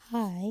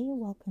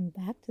welcome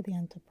back to the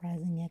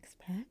Enterprising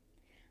Expat.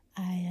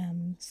 I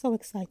am so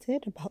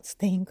excited about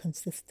staying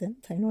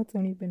consistent. I know it's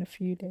only been a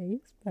few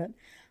days, but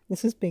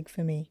this is big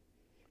for me.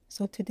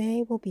 So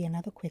today will be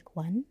another quick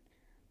one.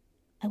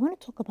 I want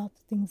to talk about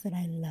the things that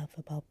I love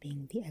about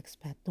being the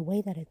expat, the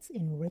way that it's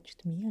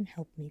enriched me and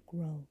helped me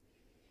grow.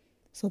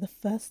 So the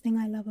first thing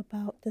I love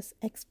about this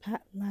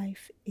expat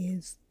life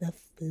is the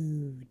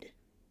food.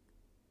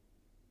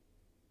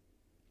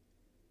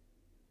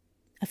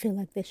 I feel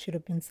like there should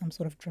have been some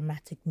sort of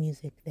dramatic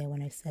music there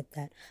when I said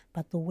that.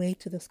 But the way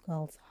to this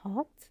girl's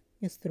heart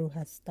is through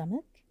her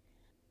stomach.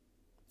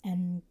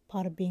 And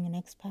part of being an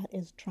expat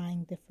is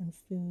trying different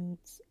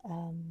foods.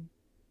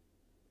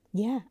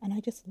 Yeah, and I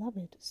just love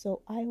it.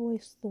 So I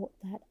always thought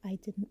that I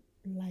didn't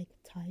like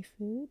Thai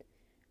food.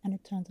 And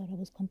it turns out I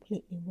was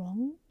completely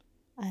wrong.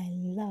 I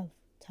love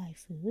Thai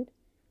food.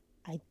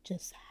 I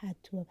just had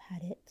to have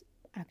had it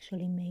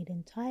actually made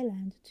in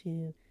Thailand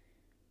to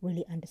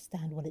really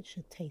understand what it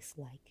should taste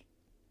like.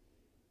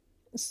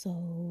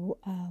 So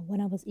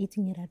when I was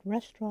eating it at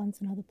restaurants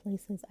and other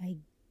places, I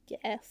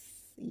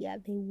guess, yeah,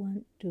 they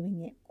weren't doing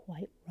it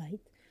quite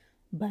right.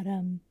 But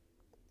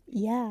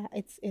yeah,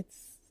 it's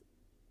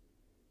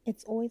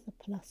always a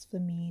plus for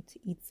me to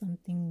eat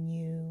something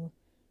new.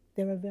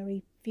 There are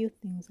very few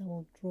things I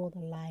will draw the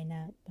line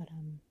at, but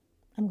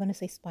I'm gonna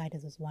say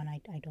spiders is one I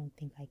don't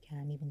think I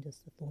can, even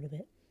just the thought of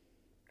it,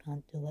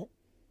 can't do it.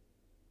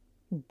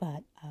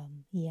 But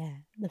yeah,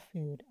 the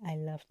food. I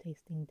love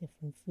tasting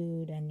different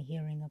food and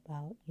hearing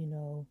about,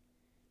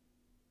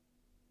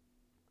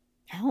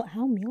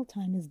 how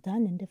mealtime is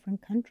done in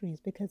different countries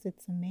because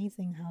it's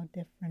amazing how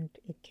different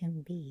it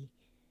can be.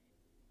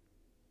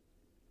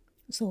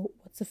 So,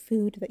 what's a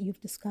food that you've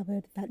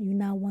discovered that you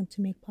now want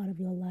to make part of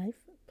your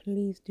life?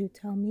 Please do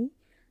tell me.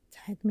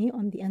 Tag me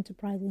on the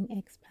Enterprising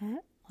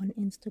Expat on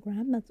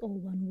Instagram. That's all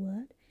one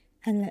word.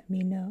 And let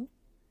me know.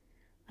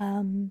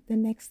 The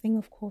next thing,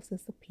 of course,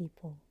 is the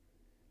people.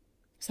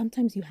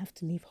 Sometimes you have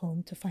to leave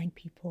home to find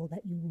people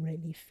that you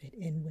really fit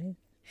in with.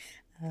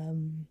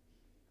 Um,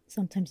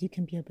 Sometimes you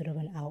can be a bit of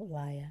an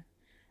outlier.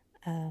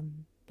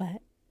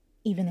 But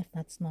even if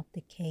that's not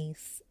the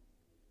case,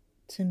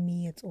 to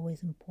me, it's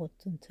always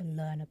important to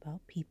learn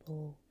about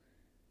people,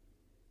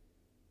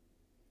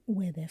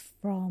 where they're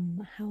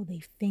from, how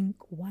they think,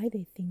 why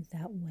they think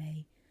that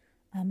way.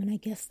 And I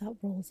guess that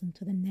rolls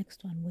into the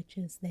next one, which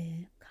is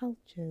their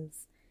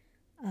cultures.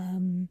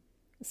 Um,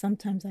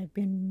 Sometimes I've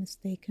been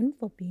mistaken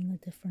for being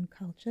a different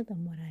culture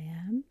than what I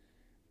am.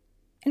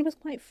 And it was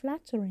quite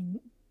flattering,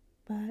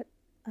 but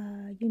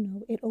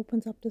it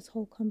opens up this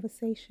whole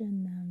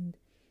conversation, and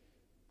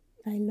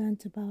I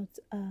learned about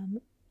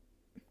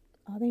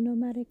are they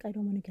nomadic? I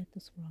don't want to get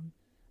this wrong.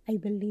 I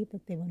believe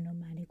that they were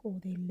nomadic or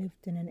they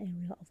lived in an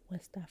area of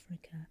West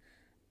Africa.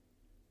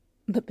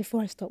 But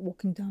before I start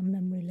walking down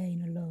memory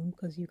lane alone,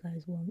 because you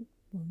guys won't,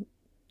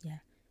 yeah,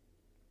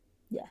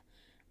 yeah.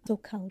 So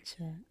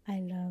culture, I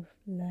love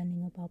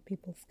learning about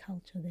people's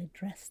culture, their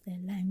dress, their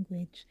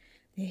language,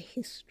 their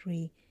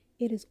history.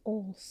 It is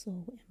all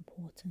so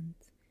important.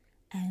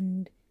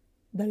 And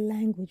the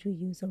language we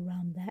use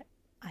around that,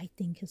 I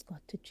think, has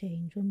got to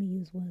change. When we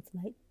use words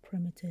like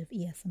primitive,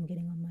 yes, I'm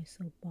getting on my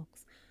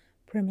soapbox,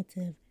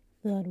 primitive,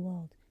 third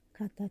world,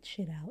 cut that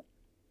shit out.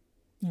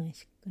 No, I'm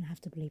gonna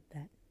have to bleep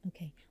that.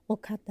 Okay, well,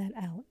 cut that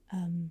out.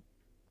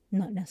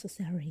 Not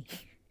necessary.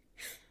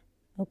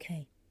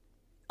 Okay,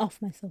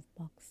 off my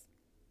soapbox.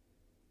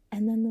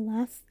 And then the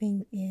last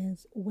thing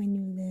is when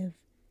you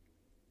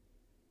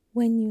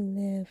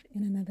live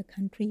in another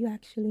country, you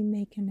actually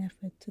make an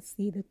effort to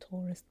see the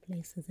tourist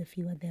places if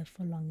you are there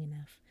for long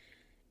enough.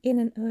 In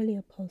an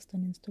earlier post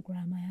on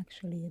Instagram, I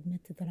actually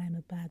admitted that I'm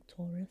a bad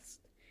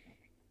tourist.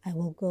 I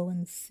will go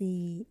and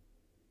see,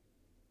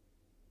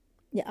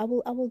 yeah, I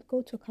will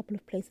go to a couple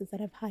of places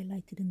that I've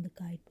highlighted in the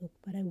guidebook,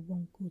 but I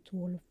won't go to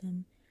all of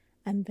them.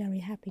 I'm very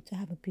happy to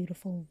have a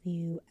beautiful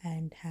view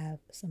and have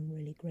some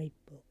really great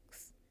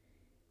books.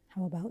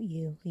 How about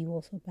you? Are you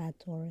also a bad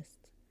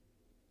tourist?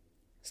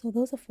 So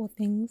those are four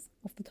things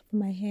off the top of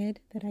my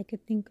head that I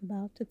could think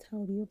about to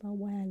tell you about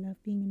why I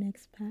love being an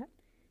expat.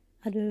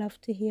 I'd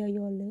love to hear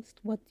your list.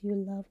 What do you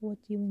love?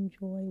 What do you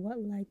enjoy? What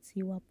lights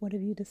you up? What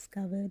have you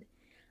discovered?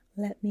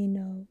 Let me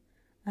know.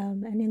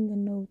 And in the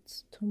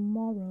notes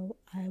tomorrow,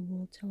 I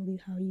will tell you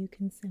how you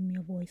can send me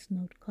a voice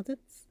note because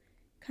it's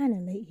kind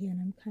of late here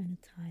and I'm kind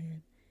of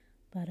tired.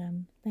 But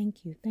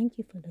thank you. Thank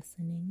you for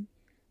listening.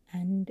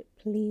 And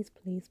please,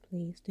 please,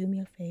 please do me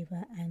a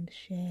favor and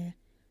share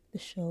the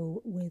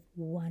show with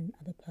one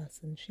other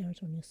person. Share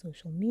it on your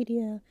social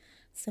media.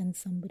 Send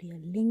somebody a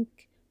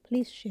link.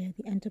 Please share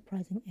the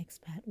Enterprising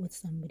Expat with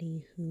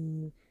somebody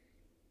who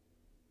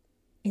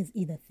is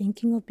either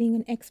thinking of being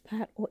an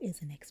expat or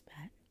is an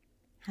expat.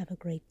 Have a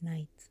great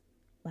night.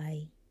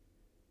 Bye.